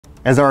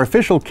As our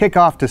official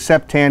kickoff to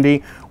SEP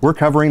Tandy, we're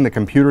covering the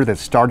computer that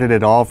started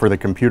it all for the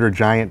computer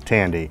giant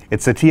Tandy.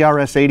 It's the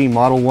TRS-80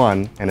 Model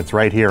One, and it's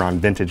right here on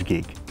Vintage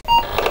Geek.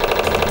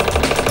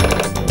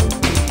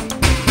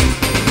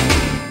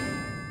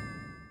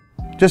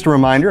 Just a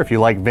reminder, if you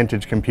like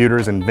vintage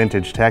computers and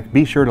vintage tech,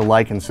 be sure to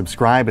like and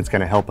subscribe. It's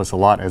going to help us a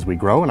lot as we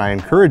grow, and I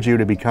encourage you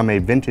to become a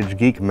Vintage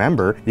Geek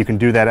member. You can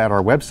do that at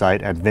our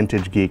website at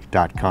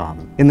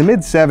vintagegeek.com. In the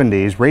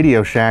mid-70s,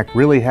 Radio Shack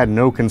really had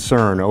no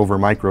concern over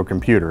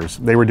microcomputers.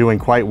 They were doing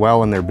quite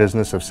well in their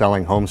business of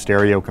selling home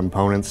stereo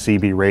components,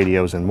 CB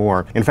radios, and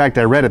more. In fact,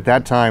 I read at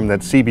that time that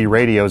CB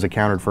radios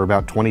accounted for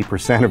about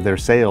 20% of their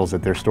sales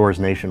at their stores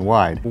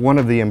nationwide. One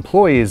of the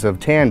employees of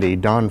Tandy,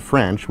 Don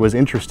French, was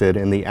interested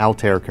in the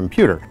Altair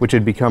computer, which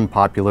had become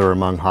popular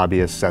among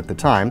hobbyists at the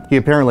time. He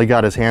apparently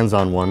got his hands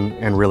on one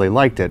and really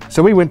liked it.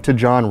 So we went to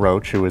John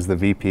Roach, who was the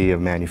VP of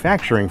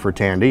manufacturing for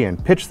Tandy,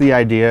 and pitched the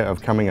idea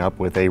of coming up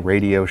with a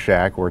Radio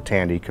Shack or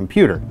Tandy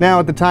computer. Now,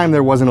 at the time,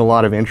 there wasn't a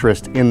lot of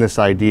interest in this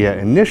idea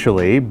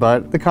initially,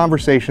 but the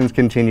conversations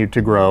continued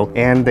to grow,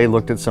 and they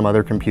looked at some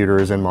other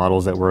computers and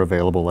models that were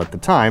available at the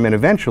time, and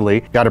eventually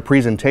got a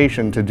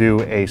presentation to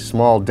do a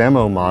small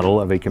demo model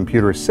of a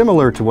computer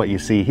similar to what you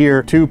see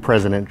here to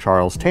President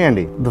Charles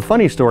Tandy. The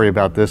funny story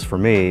about this for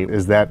me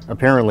is that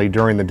apparently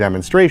during the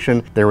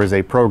demonstration there was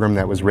a program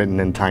that was written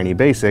in Tiny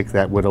Basic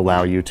that would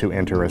allow you to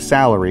enter a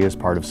salary as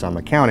part of some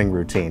accounting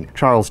routine.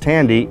 Charles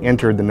Tandy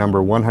entered the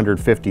number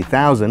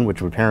 150,000,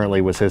 which apparently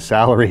was his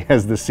salary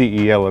as the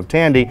CEO of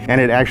Tandy, and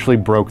it actually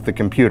broke the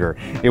computer.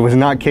 It was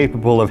not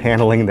capable of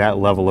handling that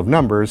level of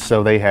numbers,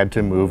 so they had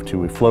to move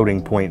to a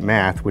floating point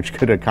math which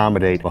could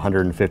accommodate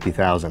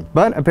 150,000.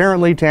 But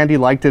apparently Tandy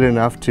liked it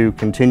enough to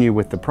continue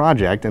with the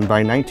project, and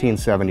by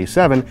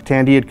 1977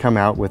 Tandy had come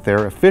out with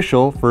their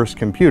official first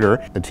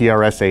computer, the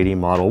TRS-80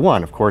 Model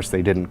One. Of course,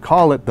 they didn't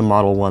call it the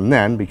Model One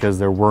then because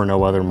there were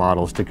no other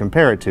models to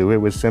compare it to. It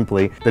was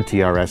simply the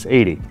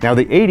TRS-80. Now,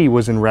 the 80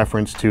 was in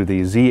reference to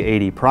the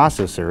Z80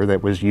 processor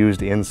that was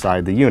used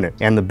inside the unit,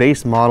 and the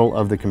base model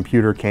of the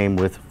computer came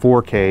with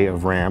 4K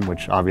of RAM,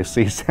 which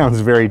obviously sounds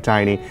very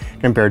tiny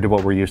compared to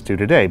what we're used to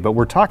today, but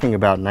we're talking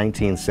about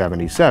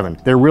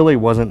 1977. There really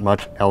wasn't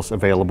much else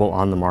available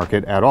on the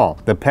market at all.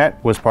 The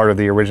PET was part of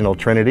the original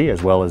Trinity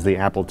as well as the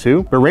Apple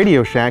II, but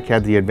Radio Shack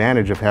had the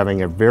advantage of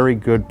having a very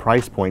good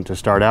price point to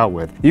start out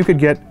with. You could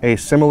get a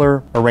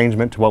similar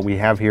arrangement to what we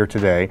have here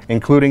today,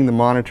 including the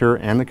monitor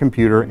and the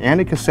computer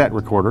and a cassette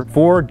recorder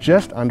for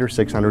just under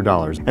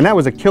 $600. And that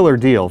was a killer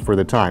deal for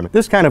the time.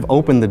 This kind of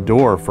opened the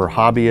door for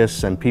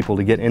hobbyists and people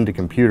to get into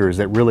computers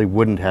that really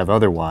wouldn't have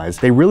otherwise.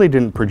 They really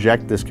didn't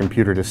project this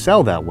computer to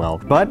sell that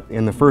well, but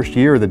in the first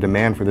year the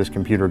demand for this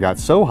computer got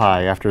so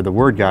high after the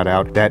word got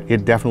out that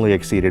it definitely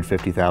exceeded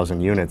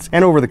 50,000 units.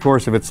 And over the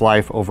course of its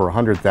life, over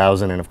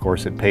 100,000, and of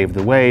course it paved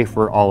the way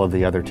for all of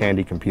the other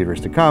Tandy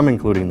computers to come,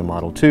 including the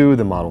Model 2,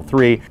 the Model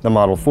 3, the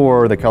Model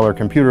 4, the color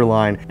computer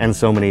line, and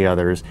so many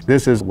others.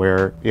 This is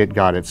where it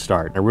got its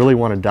start. I really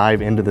want to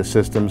dive into the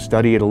system,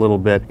 study it a little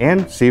bit,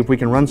 and see if we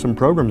can run some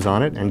programs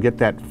on it and get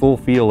that full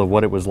feel of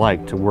what it was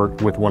like to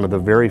work with one of the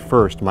very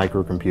first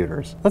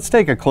microcomputers. Let's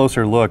take a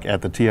closer look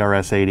at the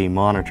TRS-80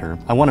 monitor.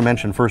 I want to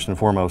mention first and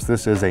foremost,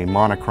 this is a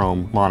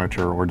monochrome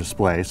monitor or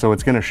display, so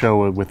it's going to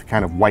show with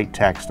kind of white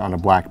text on a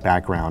black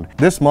background.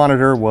 This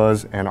monitor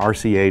was an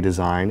RCA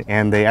design,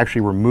 and they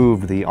actually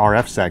removed the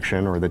RF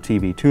section or the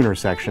TV tuner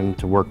section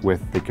to work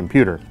with the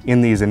computer.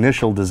 In these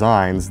initial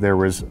designs, there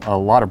was a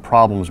lot of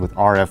problems with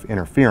RF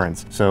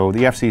interference, so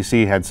the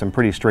FCC had some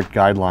pretty strict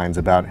guidelines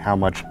about how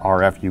much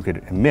RF you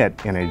could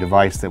emit in a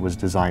device that was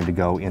designed to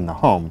go in the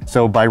home.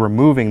 So by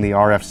removing the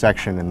RF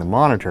section in the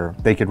monitor,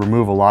 they could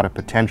remove a lot of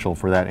potential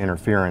for that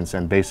interference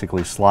and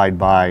basically slide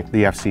by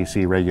the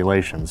FCC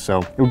regulations.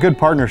 So a good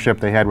partnership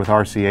they had with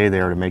RCA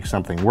there to make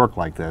something work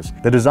like this.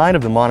 The design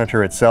of the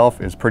monitor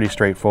itself is pretty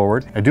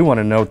straightforward. I do want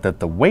to note that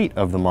the weight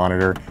of the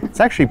monitor, it's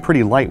actually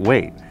pretty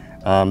lightweight.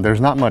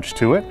 There's not much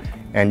to it,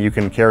 and you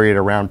can carry it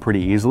around pretty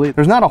easily.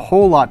 There's not a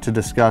whole lot to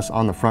discuss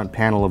on the front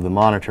panel of the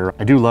monitor.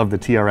 I do love the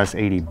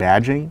TRS-80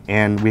 badging,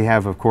 and we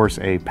have, of course,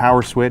 a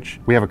power switch.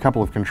 We have a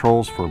couple of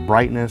controls for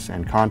brightness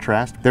and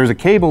contrast. There's a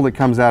cable that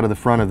comes out of the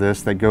front of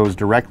this that goes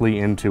directly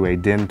into a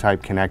DIN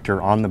type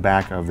connector on the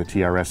back of the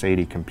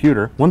TRS-80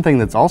 computer. One thing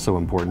that's also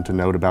important to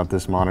note about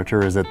this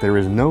monitor is that there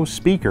is no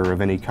speaker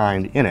of any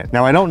kind in it.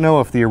 Now, I don't know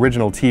if the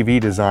original TV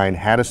design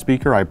had a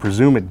speaker. I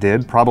presume it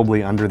did,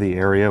 probably under the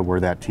area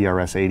where that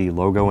TRS-80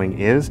 logoing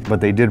is,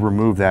 but they did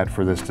remove that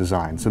for this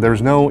design. So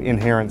there's no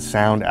inherent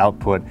sound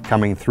output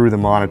coming through the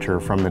monitor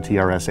from the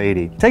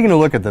TRS-80. Taking a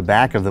look at the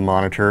back of the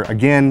monitor,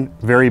 again,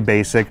 very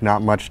basic,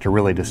 not much to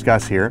really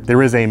discuss here.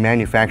 There is a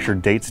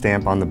manufactured date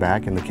stamp on the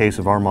back. In the case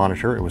of our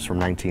monitor, it was from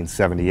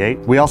 1978.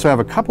 We also have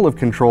a couple of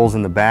controls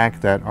in the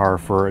back that are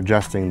for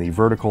adjusting the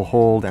vertical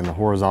hold and the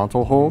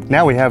horizontal hold.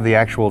 Now we have the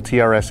actual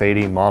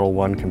TRS-80 Model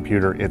One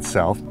computer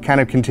itself, kind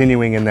of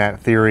continuing in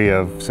that theory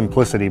of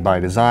simplicity by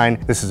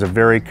design. This is a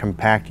very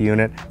compact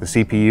unit. The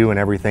CPU and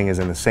everything is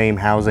in the same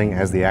housing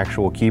as the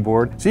actual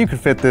keyboard, so you could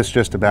fit this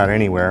just about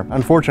anywhere.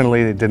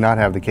 Unfortunately, it did not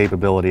have the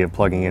capability of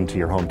plugging into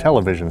your home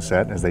television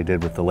set, as they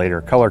did with the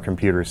later color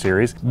computer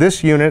series.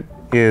 This unit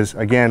is,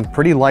 again,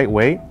 pretty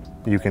lightweight.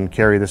 You can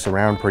carry this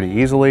around pretty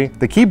easily.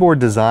 The keyboard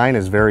design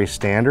is very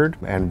standard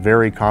and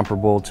very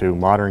comparable to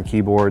modern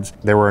keyboards.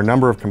 There were a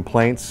number of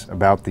complaints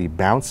about the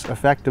bounce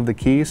effect of the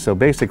keys. So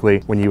basically,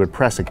 when you would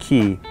press a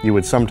key, you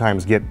would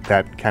sometimes get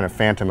that kind of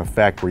phantom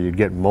effect where you'd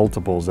get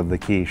multiples of the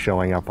key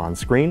showing up on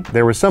screen.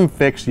 There was some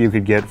fix you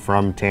could get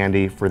from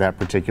Tandy for that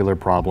particular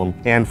problem.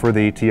 And for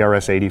the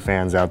TRS-80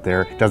 fans out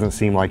there, it doesn't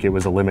seem like it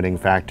was a limiting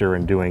factor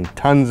in doing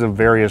tons of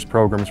various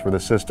programs for the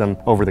system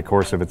over the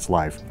course of its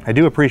life. I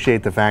do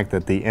appreciate the fact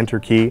that the Enter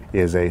key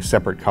is a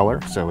separate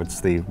color, so it's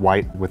the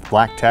white with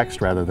black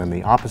text rather than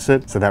the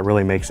opposite, so that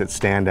really makes it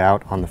stand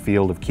out on the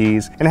field of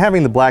keys. And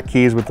having the black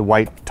keys with the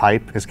white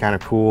type is kind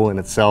of cool in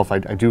itself. I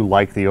do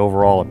like the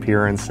overall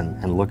appearance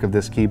and look of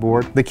this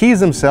keyboard. The keys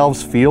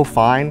themselves feel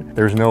fine.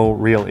 There's no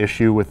real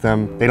issue with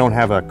them. They don't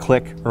have a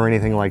click or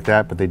anything like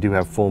that, but they do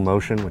have full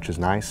motion, which is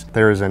nice.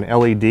 There's an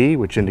LED,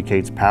 which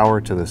indicates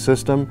power to the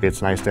system.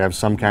 It's nice to have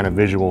some kind of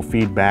visual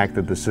feedback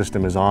that the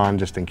system is on,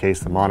 just in case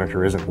the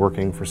monitor isn't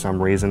working for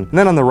some reason. And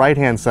then on the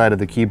right-hand side of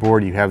the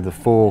keyboard, you have the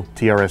full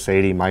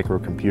TRS-80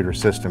 microcomputer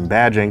system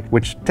badging,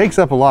 which takes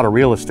up a lot of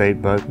real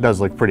estate, but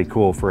does look pretty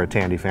cool for a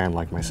Tandy fan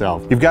like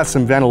myself. You've got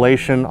some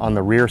ventilation on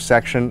the rear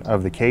section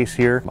of the case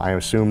here. I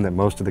assume that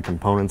most of the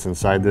components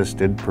inside this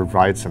did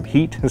provide some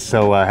heat,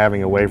 so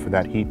having a way for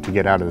that heat to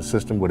get out of the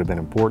system would have been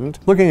important.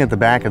 Looking at the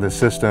back of the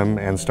system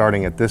and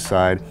starting at this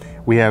side,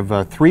 we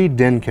have 3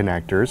 DIN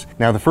connectors.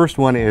 Now the first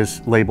one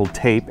is labeled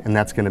tape, and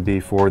that's going to be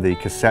for the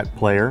cassette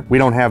player. We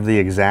don't have the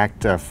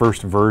exact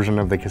first version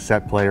of the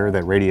cassette player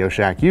that Radio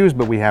Shack used,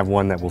 but we have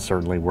one that will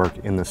certainly work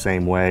in the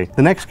same way.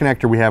 The next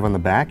connector we have on the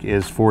back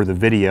is for the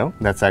video.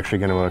 That's actually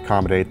going to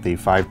accommodate the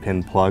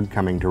 5-pin plug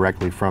coming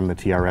directly from the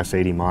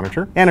TRS-80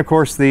 monitor. And of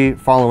course the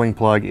following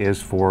plug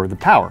is for the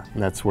power.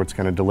 And that's what's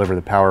going to deliver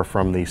the power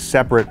from the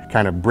separate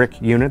kind of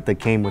brick unit that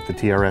came with the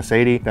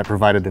TRS-80 that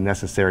provided the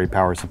necessary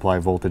power supply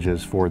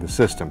voltages for the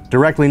system.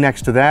 Directly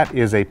next to that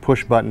is a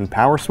push-button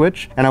power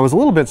switch, and I was a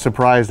little bit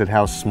surprised at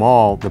how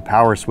small the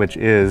power switch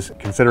is,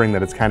 considering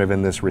that it's kind of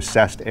in this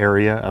recessed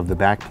area of the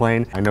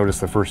backplane. I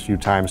noticed the first few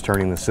times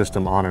turning the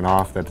system on and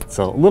off that it's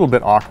a little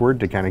bit awkward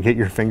to kind of get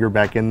your finger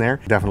back in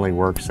there. It definitely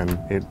works, and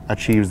it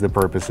achieves the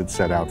purpose it's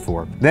set out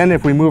for. Then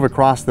if we move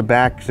across the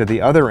back to the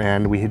other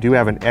end, we do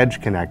have an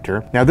edge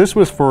connector. Now this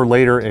was for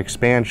later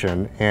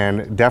expansion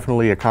and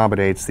definitely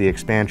accommodates the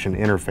expansion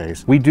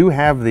interface. We do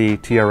have the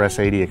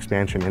TRS-80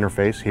 expansion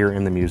interface here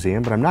in the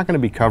museum, but I'm not going to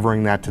be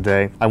covering that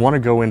today. I want to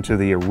go into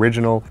the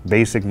original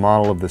basic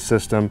model of the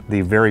system, the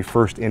very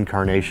first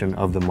incarnation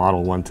of the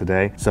Model One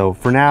today. So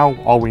for now,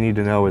 all we need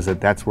to know is that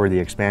that's where the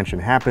expansion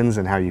happens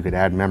and how you could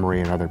add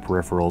memory and other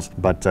peripherals.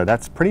 But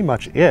that's pretty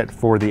much it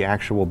for the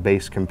actual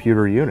base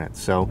computer unit.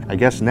 So I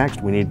guess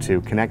next we need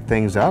to connect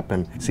things up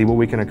and see what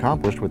we can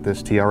accomplish with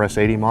this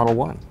TRS-80 Model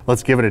One.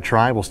 Let's give it a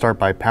try. We'll start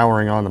by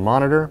powering on the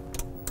monitor,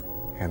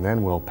 and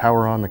then we'll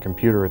power on the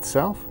computer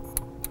itself.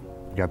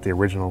 We've got the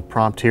original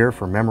prompt here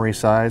for memory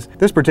size.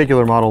 This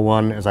particular Model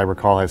One, as I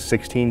recall, has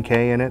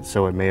 16K in it,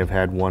 so it may have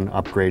had one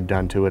upgrade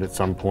done to it at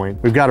some point.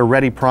 We've got a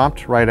ready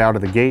prompt right out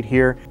of the gate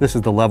here. This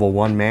is the Level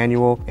 1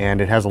 manual,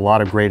 and it has a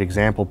lot of great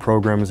example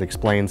programs,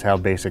 explains how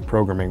basic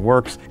programming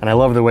works, and I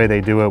love the way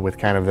they do it with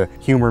kind of the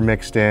humor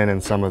mixed in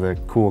and some of the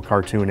cool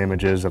cartoon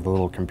images of the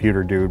little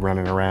computer dude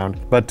running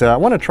around. But I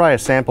want to try a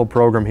sample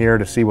program here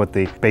to see what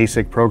the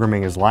basic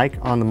programming is like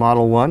on the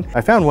Model One. I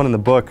found one in the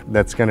book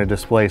that's going to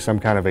display some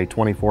kind of a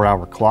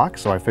 24-hour clock,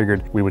 so I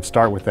figured we would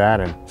start with that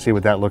and see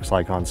what that looks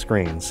like on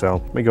screen. So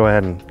let me go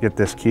ahead and get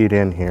this keyed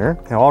in here.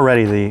 Now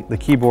already the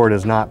keyboard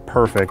is not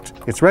perfect.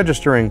 It's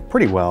registering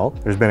pretty well.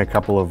 There's been a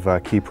couple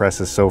of key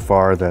presses so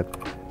far that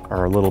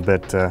are a little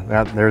bit,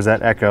 there's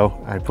that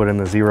echo. I put in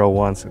the 0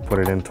 once, I put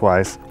it in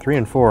twice. 3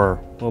 and 4 are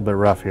a little bit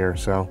rough here,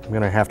 so I'm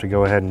gonna have to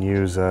go ahead and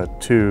use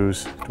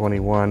 2s,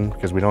 21,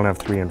 because we don't have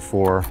 3 and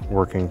 4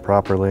 working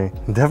properly.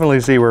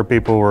 Definitely see where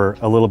people were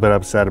a little bit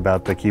upset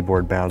about the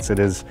keyboard bounce. It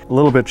is a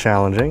little bit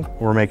challenging.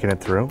 We're making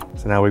it through.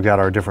 So now we've got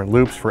our different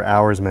loops for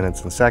hours,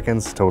 minutes, and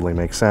seconds. Totally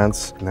makes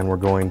sense. And then we're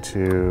going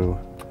to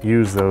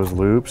use those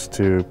loops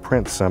to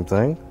print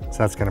something. So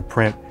that's gonna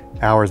print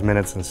hours,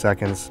 minutes, and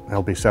seconds.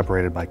 They'll be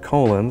separated by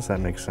colons.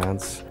 That makes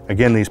sense.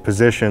 Again, these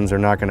positions are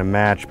not going to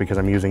match because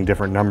I'm using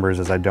different numbers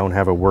as I don't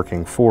have a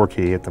working 4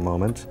 key at the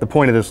moment. The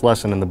point of this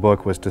lesson in the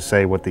book was to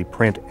say what the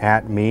print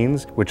at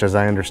means, which as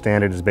I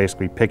understand it is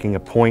basically picking a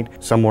point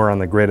somewhere on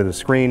the grid of the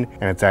screen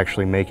and it's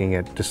actually making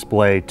it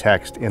display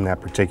text in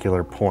that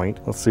particular point.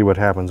 Let's see what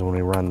happens when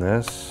we run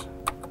this.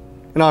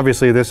 And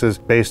obviously this is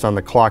based on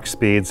the clock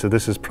speed, so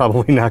this is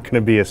probably not going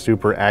to be a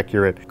super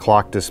accurate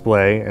clock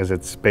display, as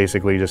it's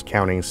basically just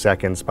counting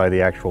seconds by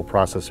the actual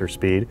processor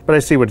speed. But I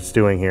see what it's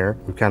doing here.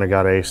 We've kind of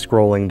got a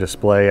scrolling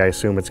display. I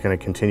assume it's going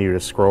to continue to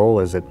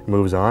scroll as it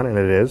moves on, and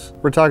it is.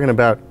 We're talking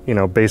about, you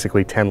know,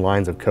 basically 10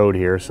 lines of code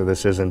here, so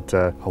this isn't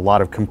a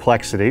lot of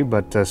complexity,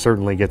 but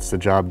certainly gets the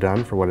job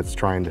done for what it's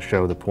trying to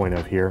show the point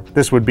of here.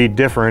 This would be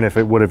different if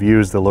it would have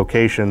used the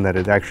location that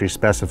it actually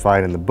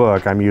specified in the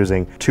book. I'm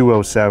using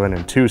 207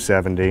 and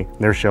 270.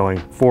 They're showing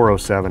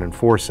 407 and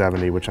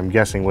 470, which I'm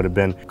guessing would have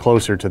been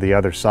closer to the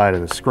other side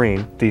of the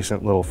screen.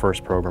 Decent little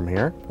first program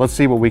here. Let's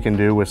see what we can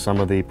do with some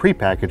of the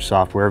prepackaged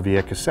software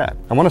via cassette.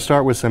 I want to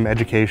start with some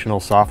educational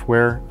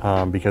software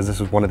because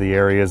this is one of the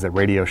areas that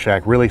Radio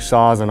Shack really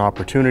saw as an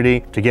opportunity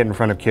to get in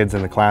front of kids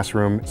in the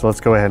classroom. So let's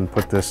go ahead and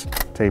put this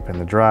tape in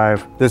the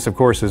drive. This, of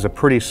course, is a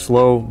pretty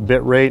slow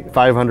bit rate.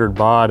 500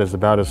 baud is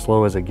about as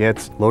slow as it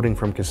gets. Loading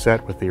from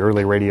cassette with the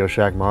early Radio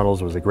Shack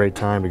models was a great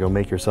time to go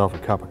make yourself a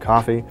cup of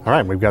coffee. All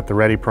right, we've got the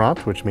ready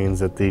prompt, which means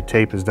that the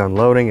tape is done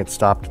loading. It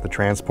stopped the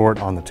transport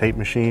on the tape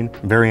machine.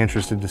 I'm very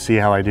interested to see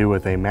how I do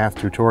with a math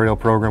tutorial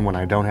program when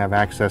I don't have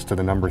access to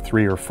the number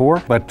 3 or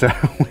 4, but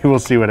we will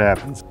see what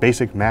happens.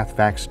 Basic math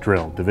facts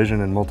drill,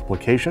 division and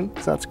multiplication.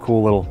 So that's a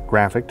cool little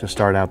graphic to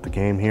start out the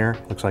game here.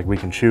 Looks like we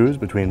can choose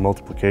between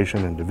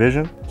multiplication and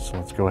division. So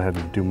let's go ahead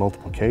and do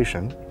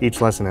multiplication. Each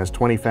lesson has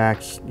 20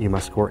 facts. You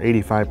must score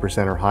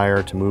 85% or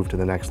higher to move to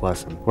the next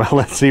lesson. Well,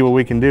 let's see what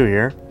we can do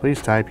here.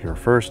 Please type your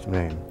first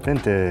name.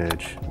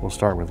 Vintage. We'll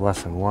start with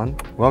lesson 1.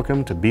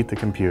 Welcome to Beat the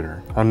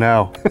Computer. Oh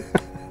no.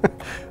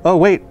 Oh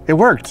wait, it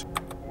worked.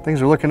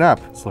 Things are looking up.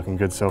 It's looking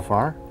good so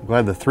far. I'm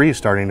glad the 3 is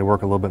starting to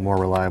work a little bit more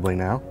reliably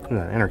now.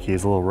 That enter key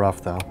is a little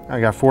rough though. I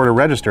got 4 to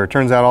register. It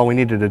turns out all we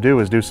needed to do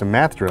is do some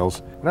math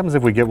drills. What happens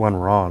if we get one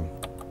wrong?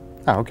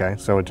 Oh, okay,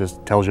 so it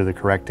just tells you the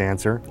correct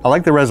answer. I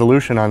like the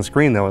resolution on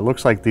screen though. It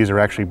looks like these are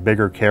actually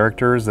bigger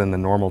characters than the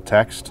normal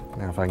text.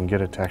 Now if I can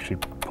get it to actually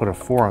put a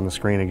 4 on the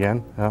screen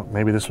again. Oh,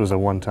 maybe this was a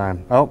one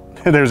time. Oh,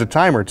 there's a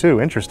timer too.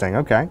 Interesting,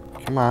 okay.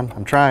 Come on,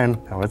 I'm trying.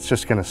 Oh, it's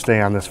just gonna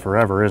stay on this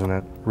forever, isn't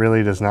it?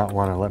 Really does not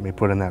want to let me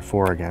put in that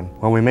 4 again.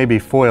 Well, we may be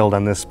foiled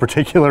on this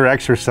particular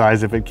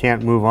exercise if it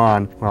can't move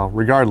on. Well,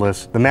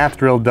 regardless, the math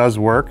drill does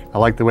work. I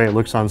like the way it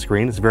looks on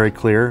screen. It's very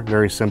clear,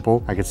 very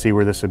simple. I could see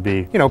where this would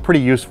be, you know,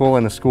 pretty useful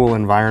in a school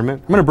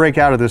environment. I'm gonna break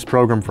out of this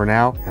program for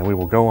now, and we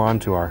will go on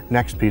to our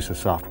next piece of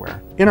software.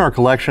 In our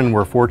collection,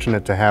 we're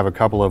fortunate to have a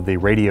couple of the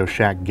Radio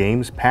Shack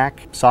Games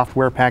Pack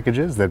software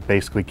packages that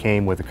basically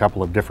came with a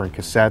couple of different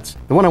cassettes.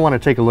 The one I want to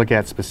take a look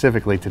at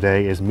specifically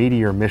today is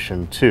Meteor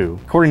Mission 2.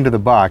 According to the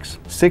box,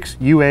 6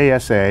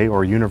 UASA,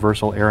 or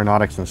Universal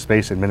Aeronautics and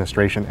Space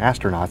Administration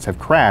astronauts have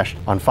crashed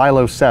on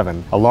Philo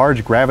 7, a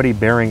large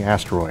gravity-bearing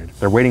asteroid.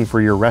 They're waiting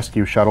for your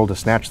rescue shuttle to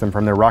snatch them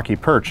from their rocky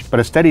perch, but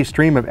a steady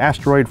stream of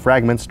asteroid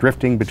fragments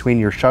drifting between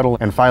your shuttle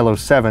and Philo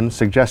 7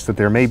 suggests that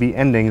there may be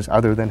endings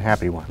other than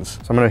happy ones.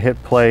 So I'm going to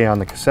hit play on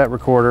the cassette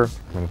recorder.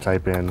 I'm going to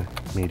type in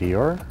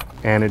Meteor,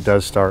 and it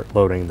does start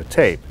loading the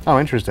tape. Oh,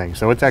 interesting.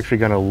 So it's actually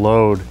going to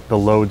load the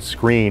load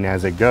screen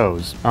as it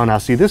goes. Oh, now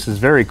see, this is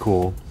very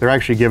cool. They're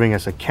actually giving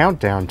us a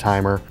countdown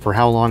timer for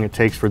how long it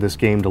takes for this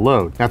game to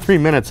load. Now, 3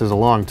 minutes is a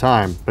long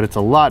time, but it's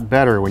a lot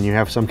better when you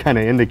have some kind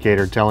of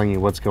indicator telling you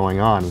what's going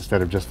on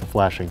instead of just the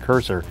flashing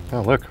cursor.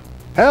 Oh, look.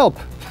 Help!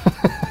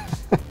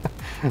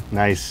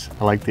 Nice.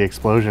 I like the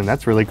explosion.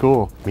 That's really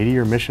cool.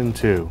 Meteor Mission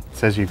 2. It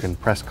says you can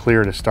press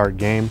clear to start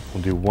game.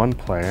 We'll do 1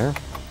 player.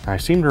 I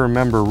seem to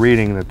remember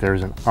reading that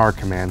there's an R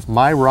command.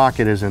 My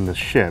rocket is in the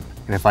ship,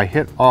 and if I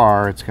hit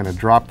R, it's going to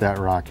drop that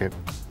rocket.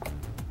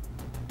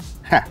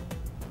 Ha!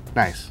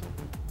 Nice.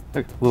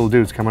 Look, little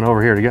dude's coming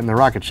over here to get in the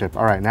rocket ship.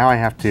 All right, now I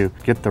have to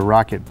get the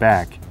rocket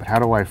back. But how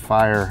do I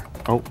fire?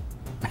 Oh.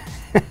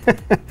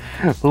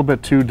 A little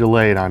bit too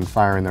delayed on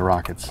firing the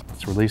rockets.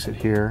 Let's release it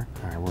here.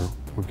 All right,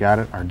 we've got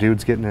it. Our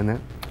dude's getting in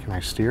it. Can I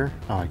steer?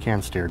 Oh, I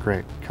can steer,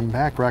 great. Come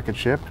back, rocket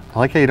ship. I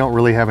like how you don't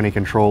really have any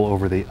control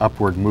over the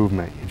upward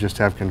movement. You just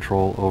have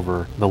control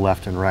over the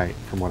left and right,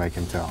 from what I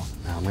can tell.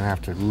 Now I'm gonna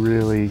have to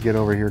really get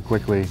over here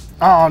quickly.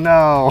 Oh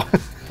no!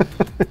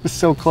 It's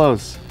so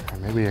close.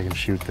 Maybe I can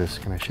shoot this.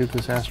 Can I shoot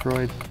this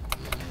asteroid?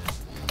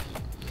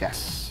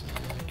 Yes.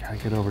 Gotta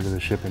get over to the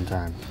ship in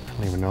time. I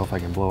don't even know if I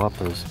can blow up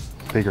those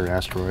bigger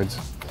asteroids.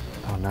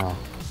 Oh no.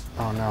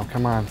 Oh no,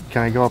 come on.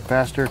 Can I go up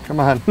faster? Come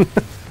on.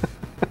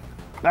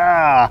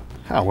 Ah!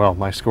 Oh, well,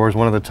 my score is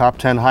one of the top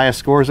 10 highest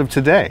scores of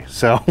today,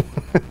 so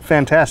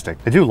fantastic.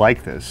 I do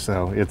like this,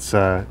 so it's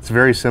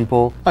very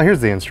simple. Oh, here's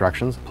the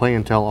instructions. Play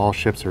until all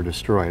ships are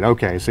destroyed.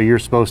 Okay, so you're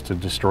supposed to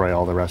destroy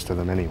all the rest of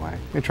them anyway.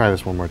 Let me try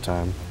this one more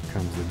time. Here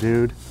comes the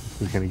dude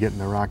who's gonna get in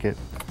the rocket.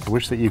 I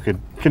wish that you could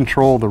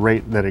control the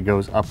rate that it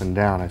goes up and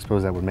down. I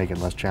suppose that would make it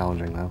less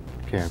challenging though.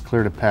 Okay, I've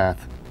cleared a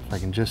path. If I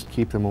can just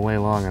keep them away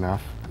long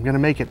enough. I'm gonna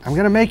make it, I'm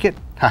gonna make it!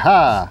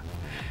 Haha!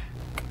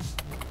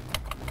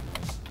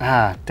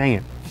 Ah, dang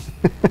it.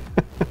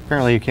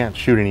 Apparently you can't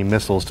shoot any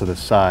missiles to the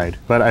side,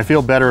 but I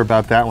feel better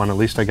about that one. At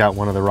least I got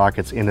one of the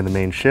rockets into the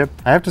main ship.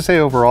 I have to say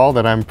overall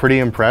that I'm pretty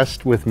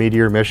impressed with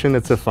Meteor Mission.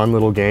 It's a fun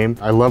little game.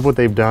 I love what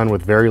they've done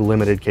with very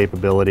limited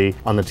capability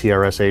on the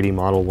TRS-80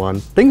 Model One.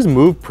 Things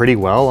move pretty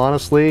well,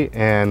 honestly,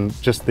 and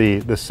just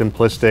the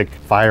simplistic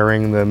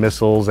firing the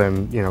missiles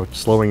and, you know,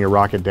 slowing your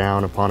rocket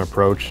down upon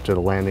approach to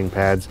the landing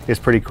pads is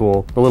pretty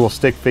cool. The little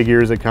stick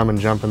figures that come and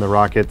jump in the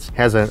rockets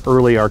has an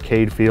early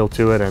arcade feel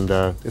to it, and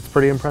it's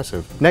pretty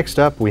impressive. Next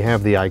up, we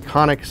have the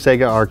iconic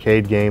Sega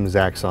arcade game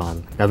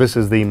Zaxxon. Now this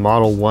is the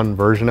Model 1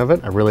 version of it.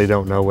 I really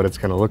don't know what it's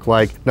going to look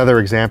like. Another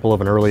example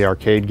of an early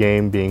arcade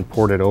game being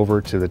ported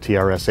over to the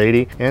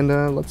TRS-80,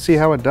 and let's see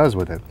how it does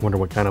with it. Wonder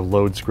what kind of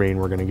load screen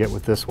we're going to get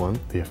with this one.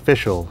 The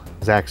official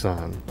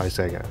Zaxxon by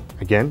Sega.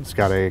 Again, it's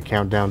got a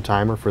countdown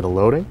timer for the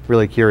loading.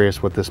 Really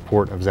curious what this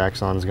port of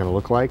Zaxxon is going to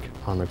look like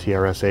on the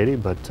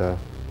TRS-80, but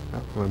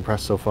I'm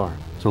impressed so far.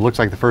 So it looks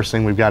like the first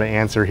thing we've got to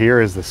answer here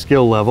is the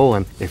skill level,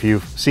 and if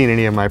you've seen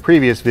any of my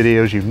previous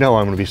videos, you know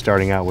I'm going to be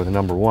starting out with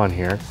number 1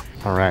 here.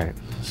 All right,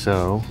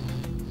 so,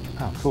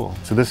 oh cool.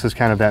 So this is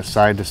kind of that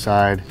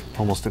side-to-side,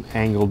 almost an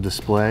angled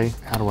display.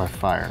 How do I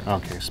fire?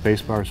 Okay,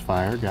 spacebar's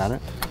fire, got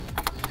it.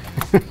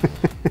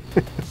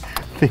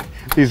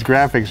 These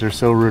graphics are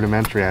so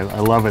rudimentary. I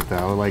love it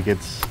though, like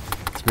it's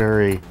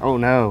very, oh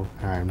no.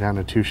 All right, I'm down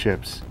to 2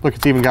 ships. Look,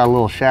 it's even got a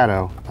little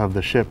shadow of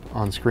the ship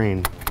on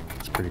screen.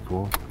 It's pretty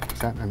cool. Is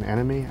that an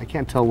enemy? I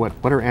can't tell what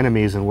are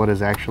enemies and what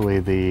is actually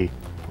the,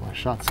 oh, I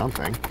shot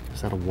something.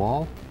 Is that a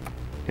wall?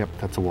 Yep,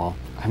 that's a wall.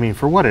 I mean,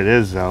 for what it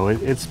is though,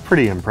 it's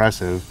pretty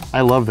impressive.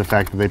 I love the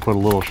fact that they put a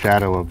little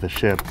shadow of the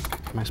ship.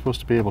 Am I supposed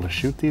to be able to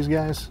shoot these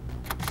guys?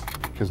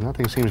 Because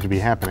nothing seems to be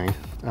happening.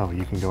 Oh,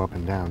 you can go up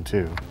and down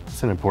too.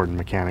 It's an important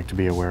mechanic to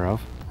be aware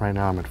of. Right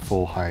now I'm at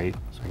full height,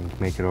 so I can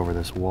make it over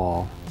this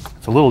wall.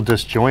 It's a little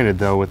disjointed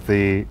though, with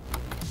the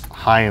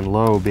high and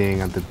low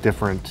being at the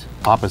different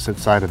opposite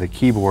side of the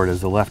keyboard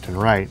as the left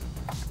and right.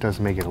 It does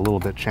make it a little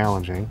bit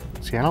challenging.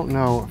 See, I don't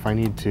know if I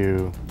need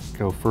to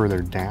go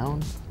further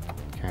down.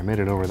 Okay, I made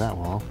it over that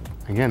wall.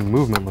 Again,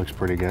 movement looks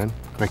pretty good,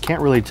 but I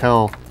can't really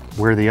tell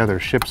where the other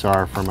ships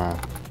are from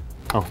a...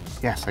 Oh,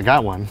 yes, I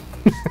got one.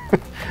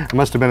 I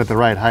must have been at the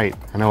right height.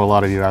 I know a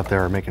lot of you out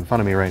there are making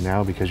fun of me right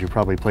now because you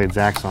probably played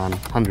Zaxxon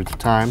hundreds of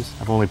times.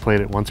 I've only played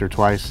it once or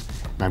twice,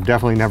 and I've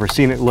definitely never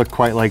seen it look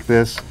quite like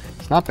this.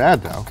 It's not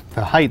bad though.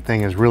 The height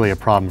thing is really a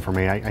problem for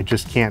me. I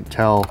just can't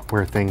tell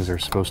where things are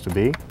supposed to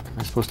be. Am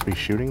I supposed to be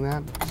shooting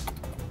that?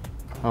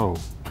 Oh.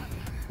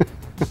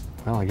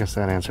 Well, I guess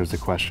that answers the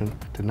question.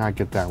 Did not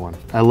get that one.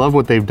 I love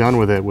what they've done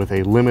with it, with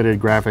a limited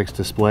graphics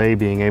display,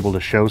 being able to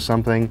show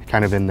something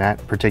kind of in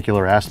that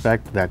particular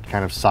aspect, that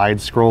kind of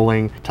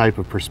side-scrolling type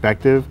of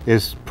perspective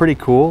is pretty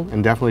cool,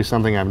 and definitely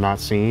something I've not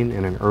seen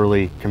in an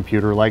early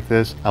computer like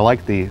this. I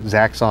like the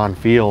Zaxxon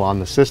feel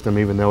on the system,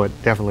 even though it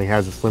definitely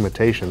has its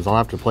limitations. I'll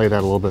have to play that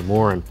a little bit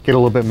more and get a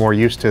little bit more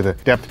used to the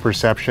depth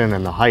perception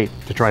and the height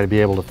to try to be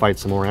able to fight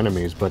some more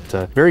enemies, but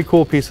very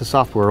cool piece of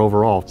software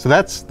overall. So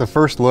that's the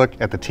first look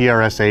at the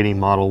TRS-80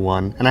 Model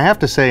One, and I have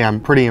to say I'm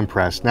pretty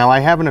impressed. Now, I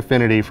have an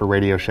affinity for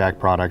Radio Shack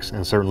products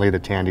and certainly the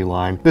Tandy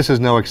line. This is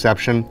no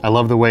exception. I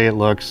love the way it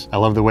looks. I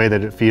love the way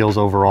that it feels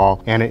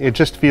overall, and it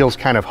just feels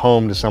kind of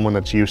home to someone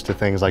that's used to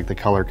things like the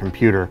color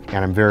computer,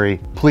 and I'm very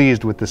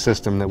pleased with the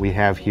system that we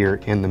have here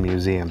in the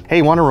museum.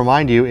 Hey, want to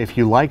remind you, if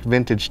you like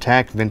vintage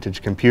tech,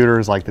 vintage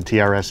computers like the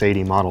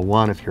TRS-80 Model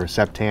One, if you're a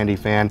SEP Tandy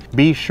fan,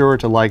 be sure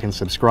to like and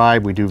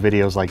subscribe. We do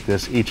videos like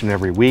this each and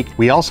every week.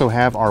 We also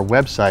have our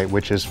website,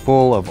 which is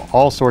full of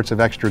all sorts of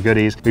extra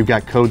goodies. We've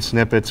got code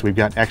snippets, we've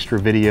got extra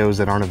videos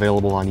that aren't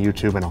available on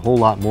YouTube, and a whole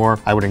lot more.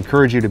 I would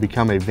encourage you to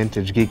become a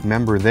Vintage Geek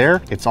member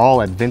there. It's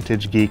all at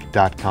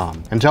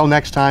vintagegeek.com. Until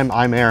next time,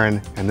 I'm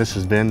Aaron, and this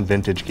has been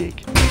Vintage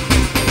Geek.